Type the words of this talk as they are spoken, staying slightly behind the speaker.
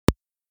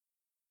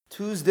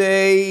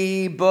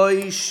Tuesday by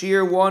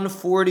Shiur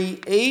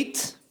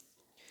 148.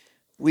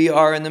 We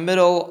are in the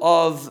middle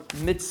of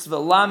Mitzvah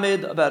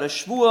Lamed about a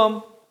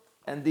Shevua,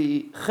 and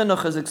the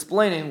Chinuch is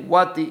explaining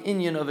what the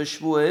inyan of a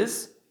Shevua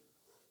is.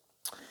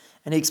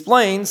 And he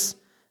explains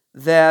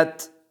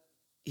that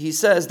he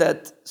says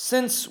that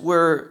since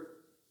we're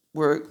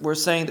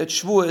saying that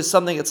Shevua is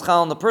something that's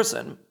chal on the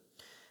person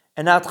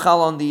and not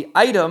chal on the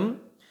item,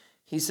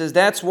 he says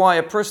that's why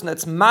a person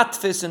that's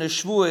matfis in a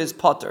shvua is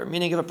potter.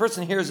 Meaning if a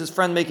person hears his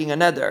friend making a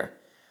neder,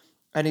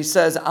 and he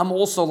says, I'm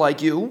also like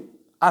you,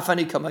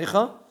 afani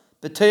kamecha,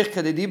 b'teich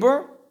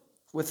kadidibur,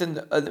 within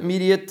the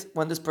immediate,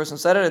 when this person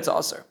said it, it's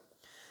aser.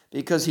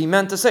 Because he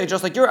meant to say,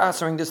 just like you're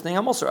answering this thing,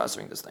 I'm also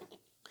answering this thing.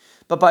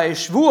 But by a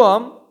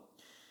shvua,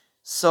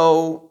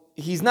 so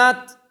he's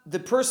not the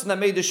person that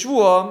made the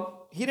shvua,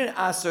 he didn't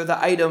answer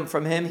the item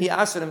from him, he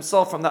answered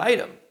himself from the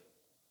item.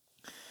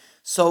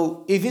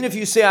 So even if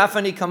you say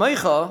afani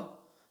kamecha,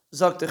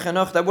 zak the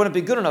chinuch, that wouldn't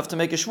be good enough to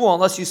make a shvua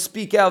unless you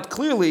speak out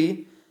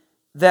clearly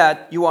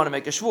that you want to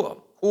make a shvua.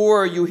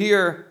 Or you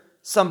hear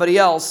somebody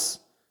else,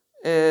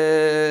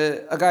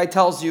 a guy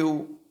tells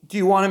you, do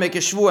you want to make a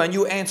shvua? And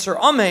you answer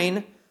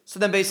amen, so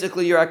then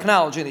basically you're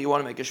acknowledging that you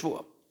want to make a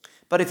shvua.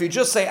 But if you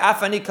just say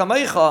afani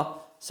kamecha,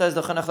 says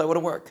the chinuch, that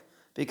wouldn't work.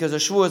 Because a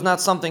shvua is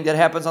not something that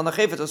happens on the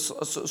chayv, it's a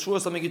shvua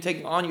is something you're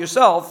taking on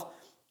yourself,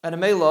 and a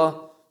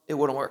mela, it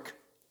wouldn't work.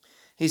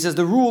 He says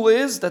the rule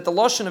is that the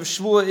lashon of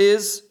shvua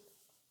is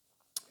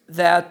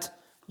that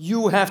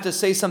you have to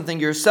say something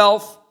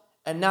yourself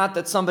and not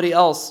that somebody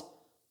else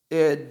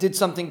did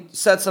something,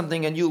 said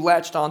something, and you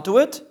latched onto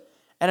it.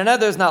 And a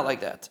neder is not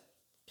like that.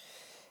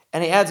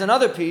 And he adds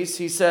another piece.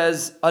 He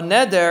says a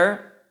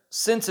neder,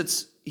 since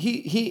it's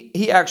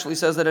he actually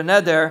says that a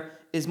neder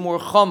is more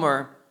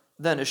chomer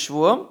than a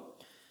shvua.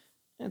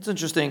 It's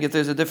interesting if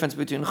there's a difference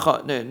between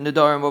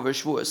nedarim over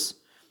shvuas.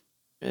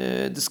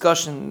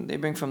 Discussion they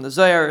bring from the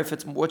Zohar if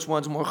it's which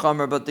one's more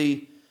chamer, but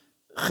the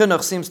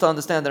chinuch seems to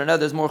understand that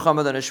another is more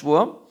chamer than a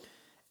shvua,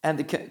 and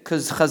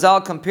because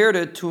Chazal compared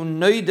it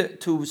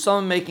to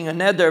someone making a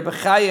neder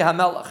b'chaye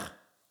hamelach.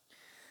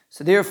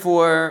 So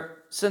therefore,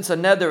 since a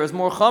neder is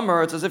more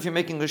chamer, it's as if you're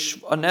making a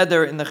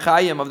neder in the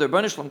chayim of the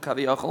Rebbeinu Shalom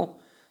kaviyachol.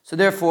 So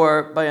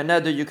therefore, by a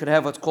neder you could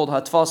have what's called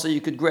hatfasa.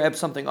 You could grab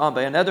something on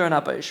by a neder and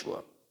not by a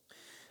shvua.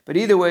 But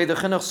either way, the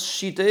chinuch's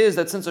shita is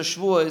that since a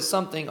shvua is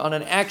something on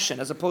an action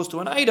as opposed to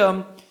an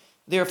item,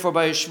 therefore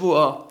by a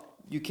shvua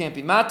you can't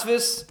be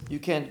matvis, you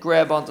can't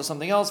grab onto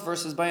something else,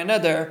 versus by a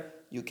neder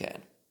you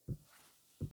can.